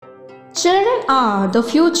Children are the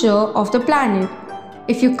future of the planet.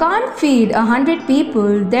 If you can't feed 100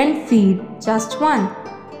 people, then feed just one.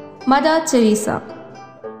 Mother Teresa.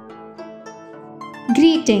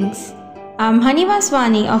 Greetings. I'm Hani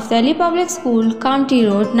Vaswani of Delhi Public School, Kamptee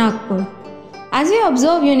Road, Nagpur. As we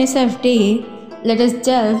observe UNICEF Day, let us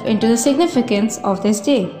delve into the significance of this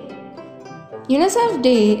day. UNICEF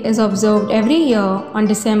Day is observed every year on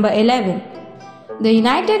December 11. The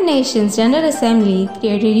United Nations General Assembly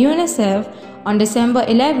created UNICEF on December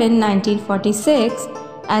 11, 1946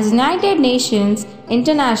 as United Nations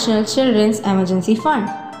International Children's Emergency Fund.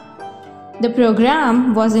 The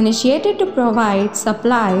program was initiated to provide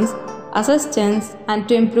supplies, assistance, and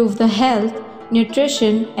to improve the health,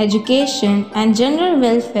 nutrition, education, and general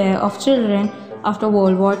welfare of children after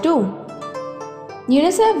World War II.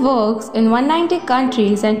 UNICEF works in 190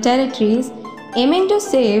 countries and territories aiming to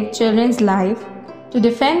save children's lives, to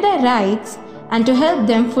defend their rights, and to help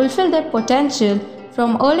them fulfill their potential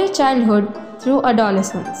from early childhood through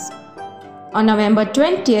adolescence. On November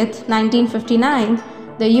 20, 1959,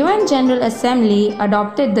 the UN General Assembly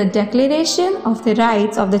adopted the Declaration of the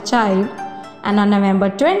Rights of the Child, and on November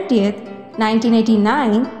 20,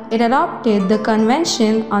 1989, it adopted the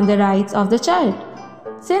Convention on the Rights of the Child.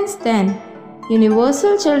 Since then,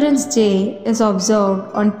 Universal Children's Day is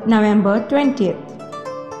observed on November 20th.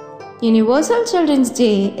 Universal Children's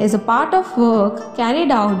Day is a part of work carried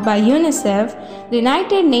out by UNICEF, the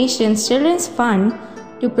United Nations Children's Fund,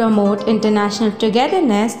 to promote international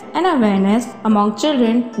togetherness and awareness among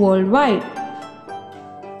children worldwide.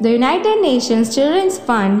 The United Nations Children's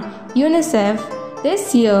Fund, UNICEF,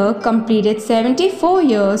 this year completed 74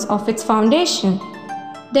 years of its foundation.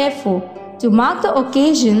 Therefore, to mark the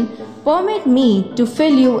occasion, permit me to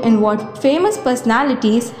fill you in what famous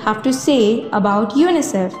personalities have to say about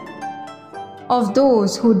UNICEF. Of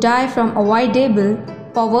those who die from avoidable,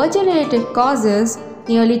 poverty-related causes,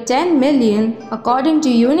 nearly 10 million, according to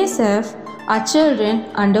UNICEF, are children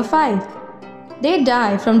under 5. They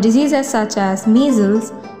die from diseases such as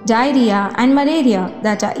measles, diarrhea, and malaria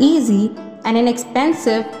that are easy and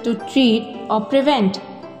inexpensive to treat or prevent.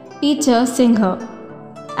 Peter Singer.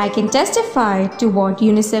 I can testify to what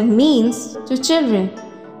UNICEF means to children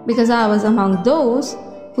because I was among those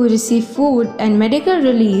who received food and medical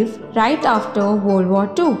relief right after World War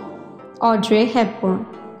II. Audrey Hepburn.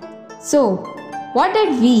 So, what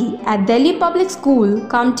did we at Delhi Public School,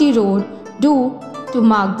 Kamptee Road do to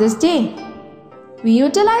mark this day? We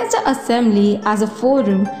utilized the assembly as a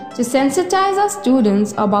forum to sensitize our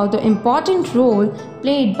students about the important role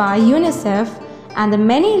played by UNICEF and the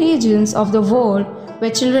many regions of the world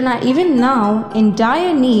where children are even now in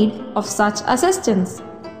dire need of such assistance.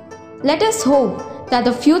 Let us hope that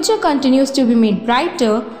the future continues to be made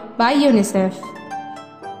brighter by UNICEF.